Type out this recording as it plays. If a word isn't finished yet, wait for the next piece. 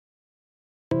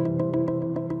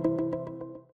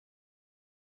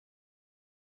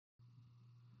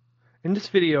In this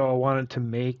video, I wanted to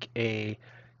make a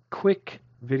quick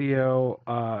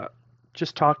video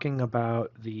just talking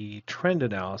about the trend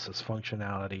analysis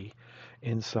functionality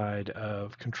inside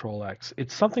of Control X.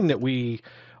 It's something that we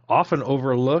often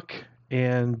overlook,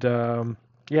 and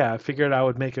yeah, I figured I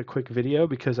would make a quick video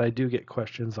because I do get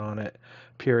questions on it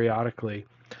periodically.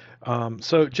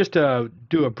 So just to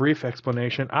do a brief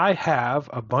explanation, I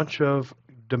have a bunch of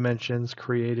dimensions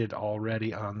created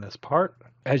already on this part,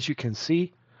 as you can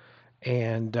see.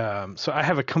 And so I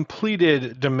have a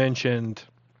completed dimensioned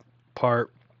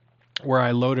part where I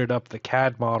loaded up the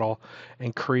CAD model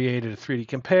and created a 3D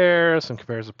compare, some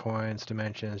comparison points,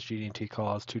 dimensions, GD&T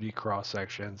calls, 2D cross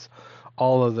sections,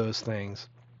 all of those things.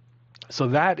 So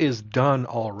that is done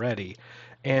already.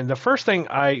 And the first thing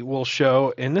I will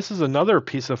show, and this is another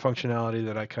piece of functionality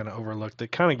that I kind of overlooked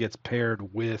that kind of gets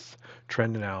paired with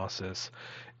trend analysis,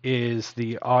 is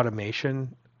the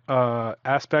automation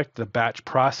aspect, the batch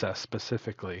process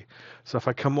specifically. So if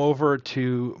I come over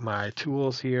to my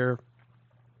tools here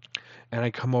and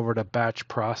I come over to batch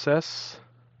process,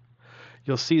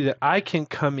 you'll see that I can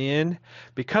come in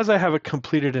because I have a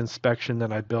completed inspection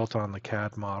that I built on the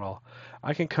CAD model.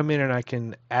 I can come in and I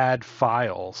can add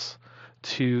files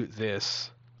to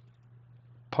this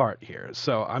part here.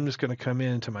 So I'm just going to come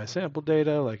into my sample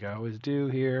data like I always do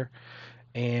here,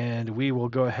 and we will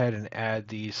go ahead and add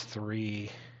these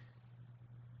three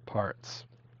parts.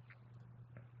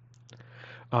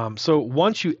 So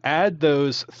once you add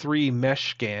those three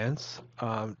mesh scans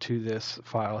to this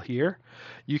file here,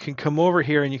 you can come over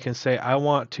here and you can say, I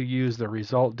want to use the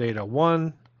result data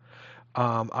 1.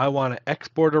 I want to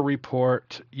export a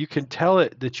report. You can tell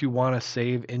it that you want to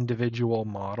save individual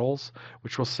models,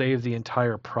 which will save the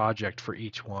entire project for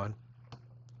each one.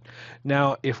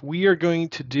 Now, if we are going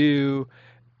to do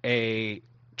a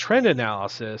trend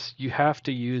analysis, you have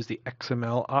to use the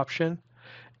XML option.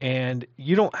 And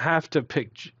you don't have to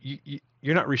pick,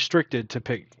 you're not restricted to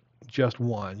pick just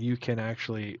one. You can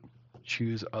actually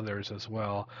choose others as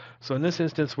well. So in this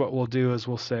instance, what we'll do is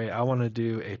we'll say, I want to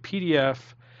do a PDF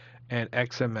and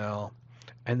XML,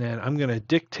 and then I'm going to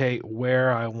dictate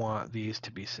where I want these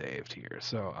to be saved here.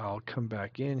 So I'll come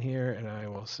back in here and I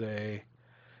will say,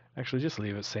 actually just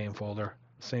leave it same folder,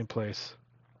 same place.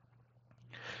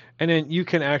 And then you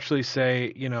can actually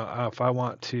say, if I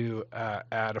want to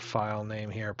add a file name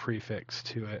here, prefix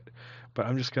to it, but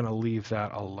I'm just going to leave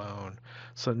that alone.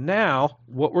 So now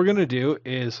what we're going to do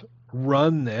is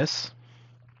run this,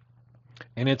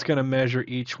 and it's going to measure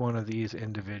each one of these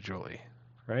individually,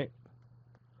 right?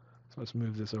 So let's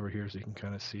move this over here so you can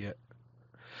kind of see it.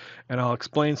 And I'll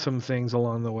explain some things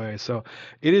along the way. So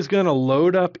it is going to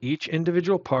load up each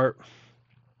individual part,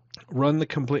 run the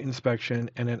complete inspection,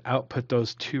 and then output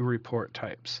those two report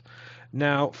types.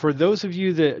 Now, for those of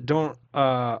you that don't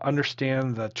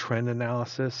understand the trend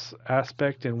analysis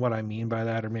aspect and what I mean by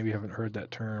that, or maybe haven't heard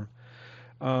that term,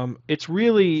 it's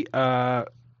really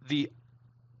the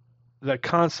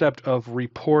concept of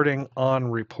reporting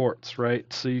on reports,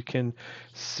 right? So you can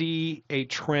see a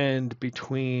trend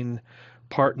between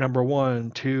part number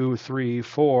 1, 2, 3,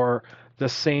 4, the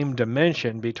same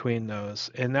dimension between those.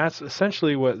 And that's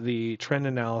essentially what the trend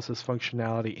analysis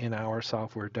functionality in our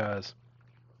software does.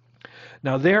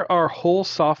 Now, there are whole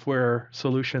software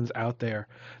solutions out there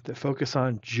that focus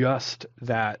on just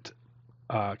that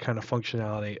kind of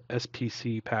functionality,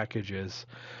 SPC packages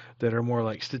that are more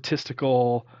like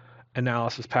statistical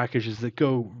analysis packages that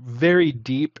go very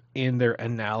deep in their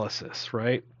analysis,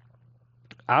 right?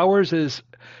 Ours is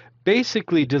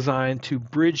basically designed to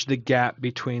bridge the gap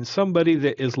between somebody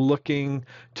that is looking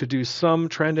to do some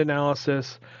trend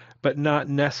analysis, but not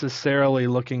necessarily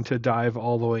looking to dive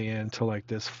all the way into like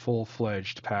this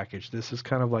full-fledged package. This is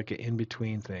kind of like an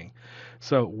in-between thing.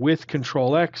 So with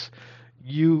Control X,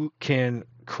 you can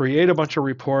create a bunch of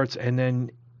reports, and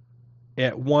then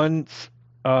at once,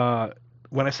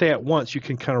 when I say at once, you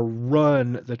can kind of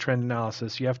run the trend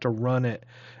analysis. You have to run it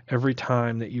every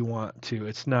time that you want to.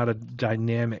 It's not a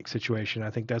dynamic situation. I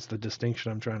think that's the distinction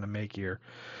I'm trying to make here,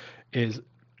 is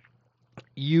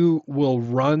you will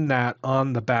run that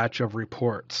on the batch of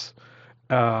reports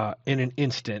in an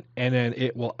instant, and then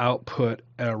it will output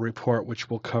a report, which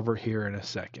we'll cover here in a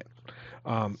second.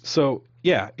 So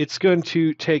yeah, it's going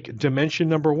to take dimension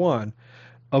number 1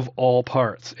 of all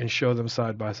parts and show them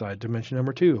side by side. Dimension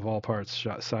number 2 of all parts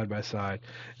shot side by side.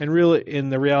 And really, in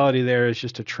the reality there is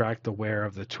just to track the wear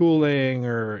of the tooling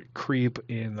or creep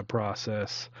in the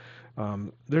process.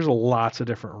 There's lots of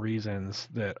different reasons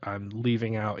that I'm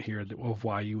leaving out here of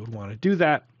why you would want to do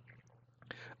that.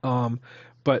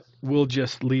 But we'll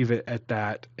just leave it at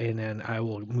that, and then I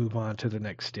will move on to the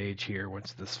next stage here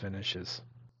once this finishes.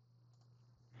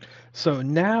 So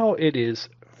now it is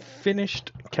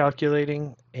finished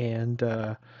calculating, and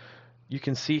you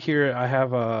can see here I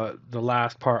have the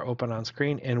last part open on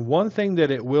screen. And one thing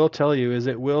that it will tell you is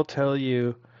it will tell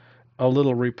you a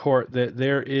little report that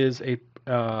there is a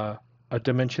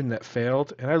dimension that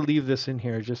failed. And I leave this in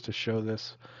here just to show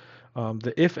this.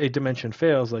 That if a dimension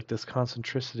fails, like this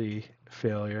concentricity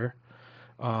failure,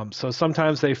 so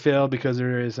sometimes they fail because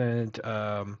there isn't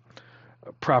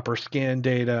proper scan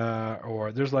data,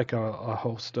 or there's like a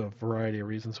host of variety of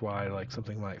reasons why like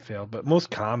something might fail. But most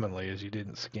commonly is you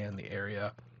didn't scan the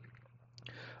area.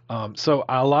 So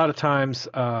a lot of times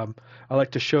I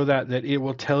like to show that it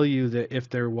will tell you that if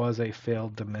there was a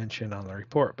failed dimension on the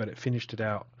report, but it finished it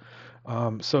out.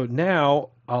 So now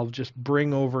I'll just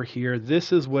bring over here.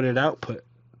 This is what it output.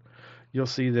 You'll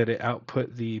see that it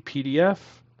output the PDF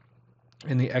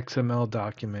and the XML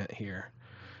document here.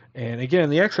 And again,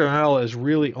 the XML is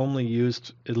really only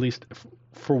used, at least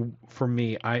for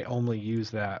me, I only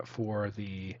use that for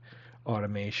the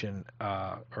automation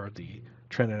or the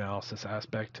trend analysis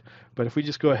aspect. But if we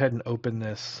just go ahead and open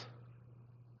this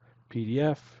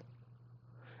PDF,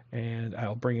 and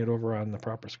I'll bring it over on the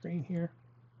proper screen here,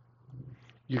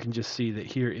 you can just see that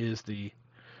here is the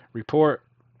report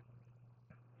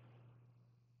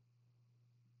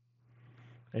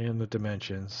and the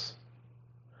dimensions.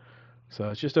 So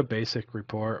it's just a basic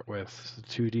report with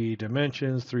 2D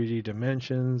dimensions, 3D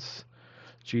dimensions,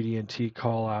 GD&T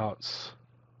callouts,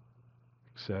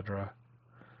 etc.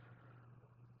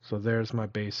 So there's my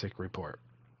basic report.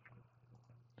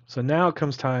 So now it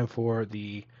comes time for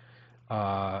the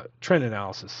trend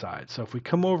analysis side. So if we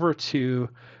come over to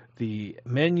the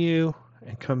menu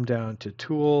and come down to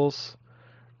Tools,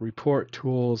 Report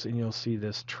Tools, and you'll see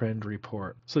this trend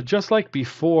report. So just like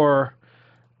before,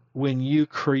 when you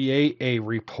create a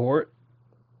report,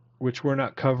 which we're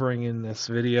not covering in this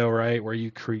video, right, where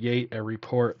you create a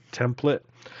report template,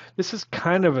 this is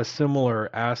kind of a similar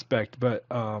aspect, but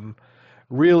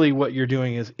really what you're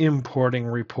doing is importing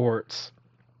reports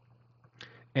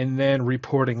and then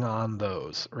reporting on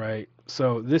those, right?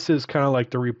 So this is kind of like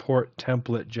the report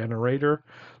template generator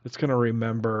that's going to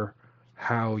remember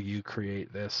how you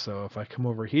create this. So if I come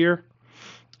over here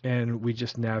and we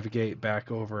just navigate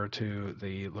back over to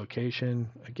the location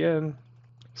again.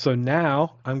 So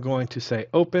now I'm going to say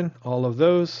open all of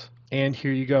those, and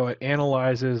here you go. It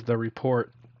analyzes the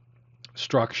report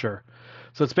structure.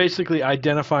 So it's basically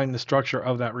identifying the structure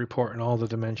of that report and all the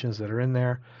dimensions that are in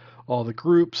there, all the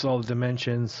groups, all the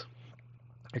dimensions,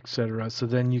 etc. So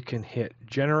then you can hit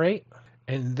generate,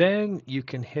 and then you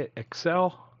can hit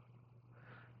Excel.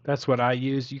 That's what I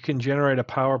use. You can generate a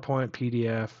PowerPoint,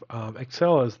 PDF.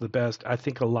 Excel is the best. I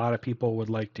think a lot of people would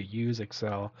like to use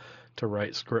Excel to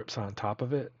write scripts on top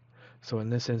of it. So in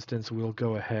this instance, we'll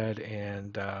go ahead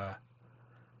and I'm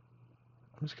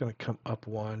just going to come up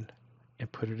one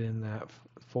and put it in that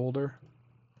folder.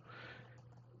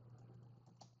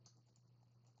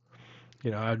 You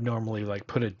know, I'd normally like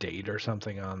put a date or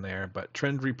something on there, but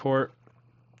trend report,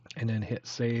 and then hit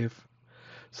save.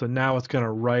 So now it's going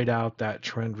to write out that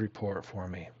trend report for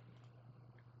me.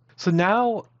 So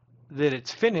now that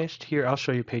it's finished, here I'll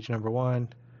show you page number one.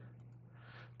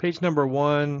 Page number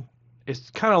one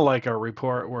is kind of like a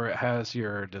report where it has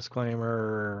your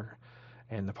disclaimer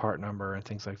and the part number and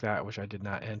things like that, which I did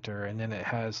not enter. And then it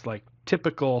has like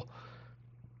typical,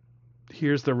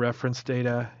 here's the reference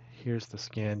data, here's the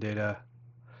scan data,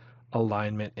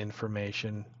 alignment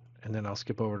information, and then I'll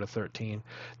skip over to 13.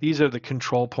 These are the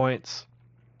control points.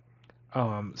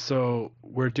 So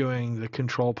we're doing the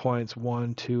control points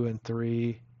 1, 2, and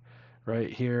 3 right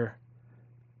here.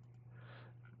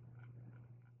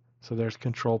 So there's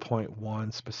control point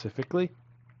 1 specifically.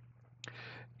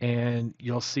 And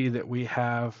you'll see that we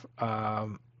have,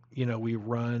 we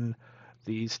run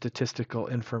the statistical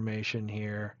information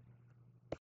here.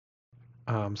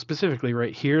 Specifically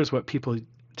right here is what people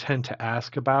tend to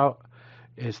ask about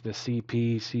is the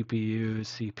CP, CPU,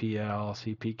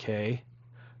 CPL, CPK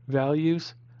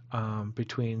values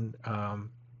between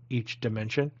each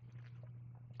dimension,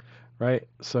 right?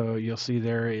 So you'll see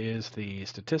there is the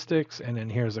statistics, and then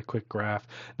here's a quick graph.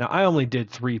 Now I only did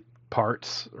 3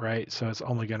 parts, right? So it's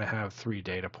only going to have 3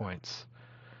 data points,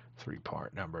 3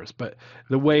 part numbers. But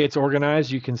the way it's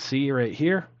organized, you can see right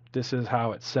here, this is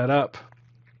how it's set up,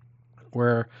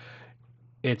 where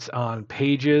it's on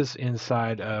pages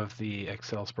inside of the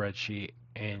Excel spreadsheet,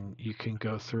 and you can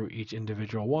go through each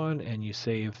individual one and you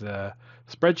save the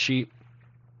spreadsheet,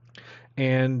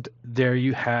 and there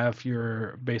you have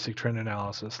your basic trend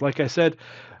analysis. Like I said,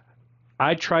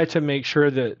 I try to make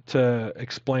sure that to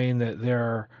explain that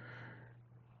there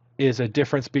is a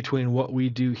difference between what we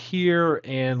do here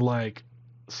and like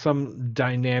some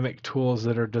dynamic tools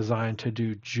that are designed to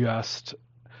do just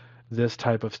this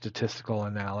type of statistical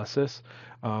analysis.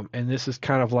 And this is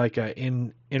kind of like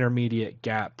an intermediate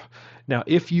gap. Now,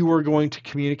 if you were going to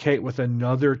communicate with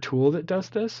another tool that does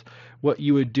this, what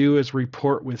you would do is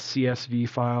report with CSV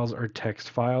files or text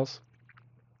files.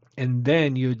 And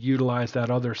then you'd utilize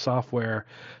that other software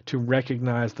to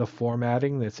recognize the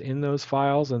formatting that's in those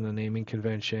files and the naming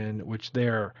convention, which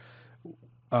they're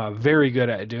very good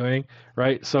at doing,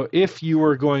 right? So if you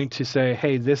were going to say,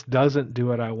 hey, this doesn't do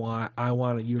what I want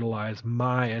to utilize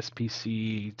my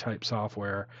SPC type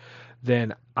software,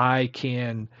 then I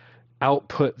can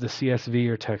output the CSV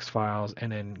or text files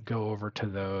and then go over to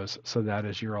those. So that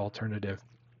is your alternative.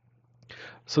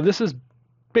 So this is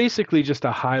basically just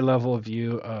a high level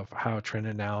view of how trend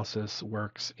analysis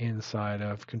works inside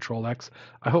of Control X.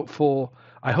 I hope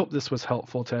this was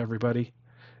helpful to everybody.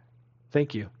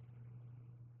 Thank you.